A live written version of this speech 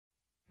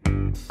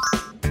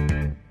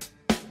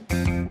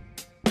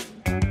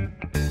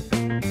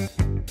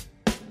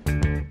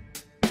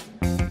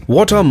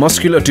What are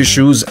muscular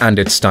tissues and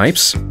its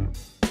types?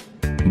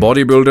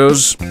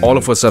 Bodybuilders, all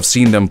of us have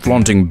seen them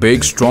flaunting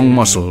big, strong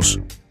muscles.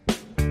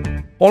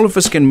 All of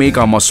us can make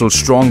our muscles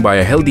strong by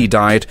a healthy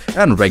diet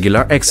and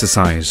regular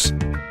exercise.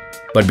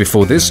 But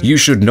before this, you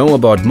should know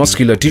about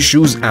muscular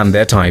tissues and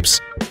their types.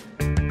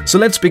 So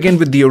let's begin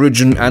with the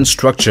origin and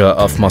structure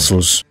of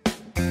muscles.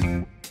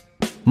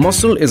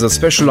 Muscle is a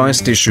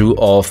specialized tissue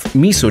of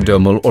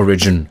mesodermal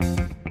origin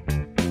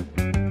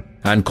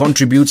and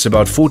contributes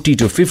about 40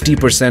 to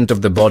 50%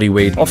 of the body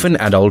weight of an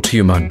adult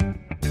human.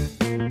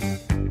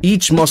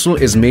 Each muscle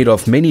is made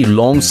of many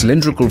long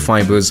cylindrical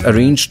fibers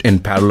arranged in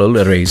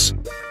parallel arrays.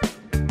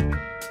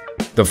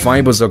 The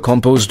fibers are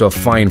composed of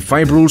fine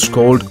fibrils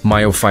called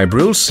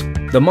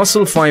myofibrils. The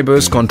muscle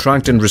fibers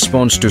contract in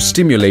response to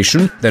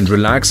stimulation, then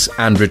relax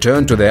and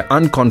return to their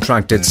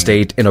uncontracted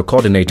state in a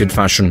coordinated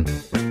fashion.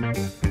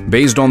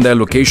 Based on their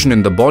location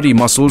in the body,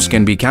 muscles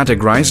can be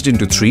categorized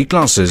into three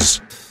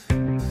classes.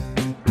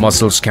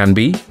 Muscles can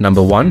be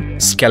number 1,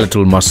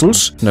 skeletal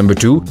muscles, number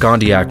 2,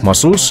 cardiac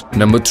muscles,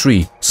 number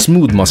 3,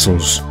 smooth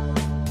muscles.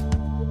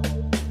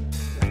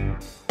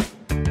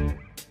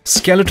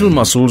 Skeletal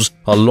muscles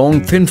are long,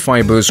 thin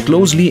fibers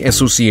closely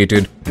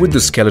associated with the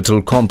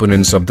skeletal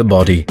components of the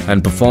body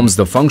and performs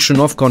the function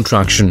of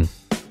contraction.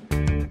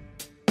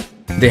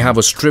 They have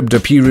a stripped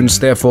appearance,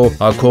 therefore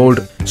are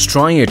called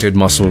striated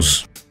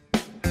muscles.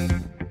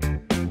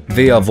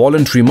 They are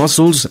voluntary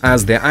muscles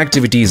as their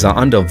activities are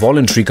under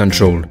voluntary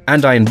control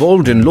and are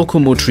involved in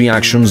locomotory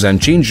actions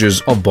and changes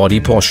of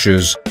body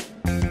postures.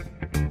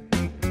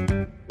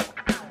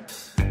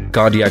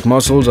 Cardiac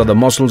muscles are the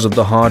muscles of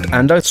the heart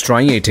and are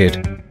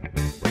striated.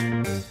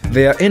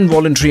 They are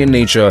involuntary in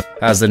nature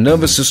as the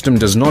nervous system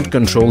does not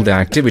control their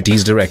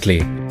activities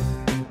directly.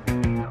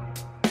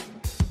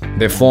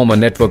 They form a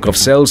network of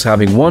cells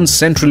having one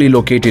centrally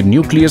located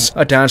nucleus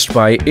attached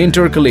by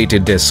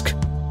intercalated disc.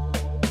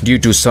 Due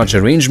to such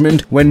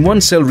arrangement, when one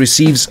cell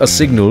receives a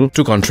signal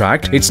to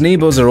contract, its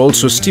neighbors are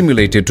also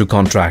stimulated to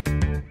contract.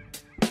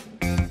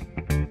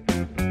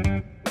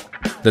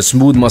 The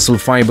smooth muscle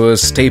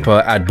fibers taper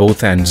at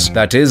both ends,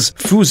 that is,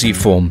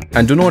 fusiform,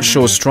 and do not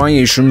show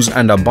striations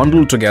and are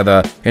bundled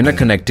together in a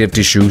connective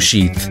tissue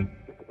sheath.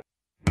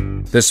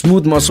 The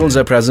smooth muscles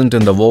are present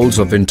in the walls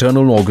of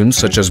internal organs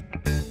such as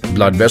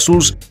blood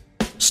vessels,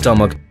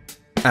 stomach,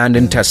 and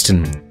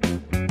intestine.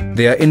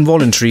 They are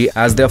involuntary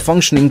as their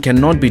functioning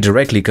cannot be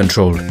directly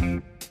controlled.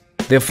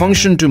 They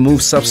function to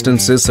move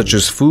substances such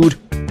as food,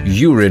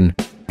 urine,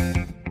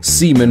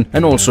 semen,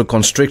 and also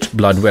constrict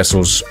blood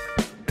vessels.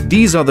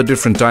 These are the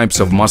different types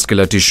of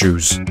muscular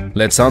tissues.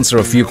 Let's answer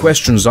a few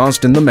questions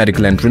asked in the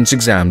medical entrance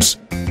exams.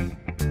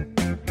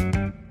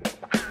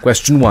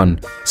 Question 1.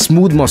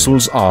 Smooth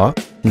muscles are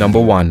number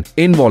 1.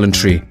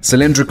 Involuntary,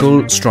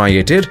 cylindrical,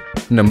 striated.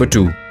 Number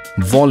 2.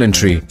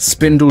 Voluntary,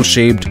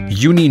 spindle-shaped,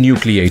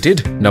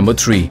 uninucleated. Number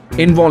 3.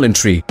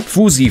 Involuntary,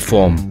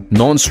 fusiform,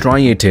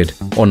 non-striated.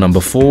 Or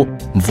number 4.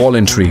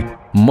 Voluntary,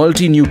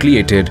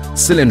 multinucleated,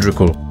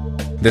 cylindrical.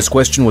 This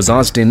question was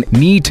asked in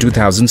NEET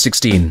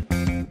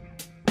 2016.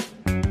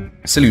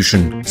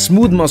 Solution.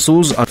 Smooth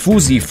muscles are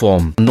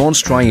fusiform,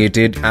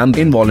 non-striated and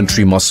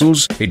involuntary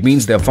muscles. It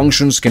means their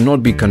functions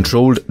cannot be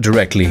controlled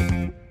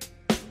directly.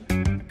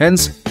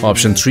 Hence,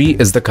 option 3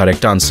 is the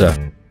correct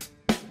answer.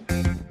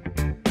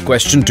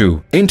 Question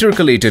 2.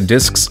 Intercalated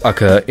discs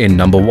occur in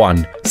number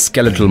 1.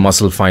 Skeletal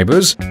muscle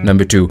fibers,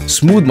 number 2.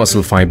 Smooth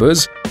muscle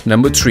fibers,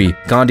 number 3.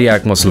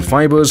 Cardiac muscle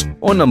fibers,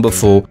 or number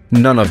 4.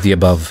 None of the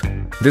above.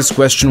 This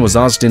question was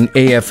asked in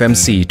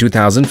AFMC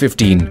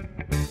 2015.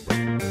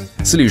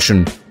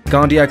 Solution.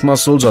 Cardiac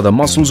muscles are the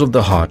muscles of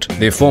the heart.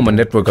 They form a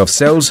network of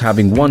cells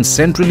having one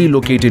centrally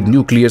located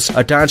nucleus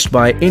attached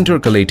by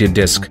intercalated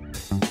disc.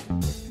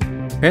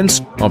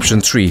 Hence,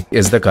 option 3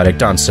 is the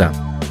correct answer.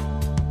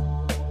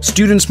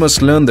 Students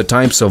must learn the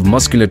types of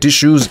muscular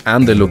tissues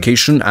and their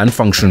location and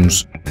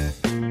functions.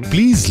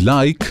 Please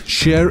like,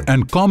 share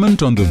and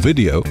comment on the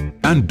video,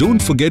 and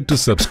don't forget to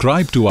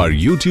subscribe to our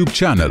YouTube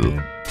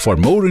channel. For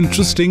more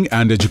interesting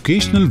and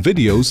educational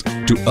videos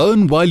to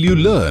earn while you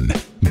learn,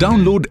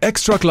 download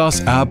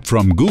Extraclass app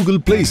from Google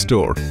Play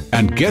Store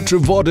and get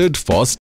rewarded for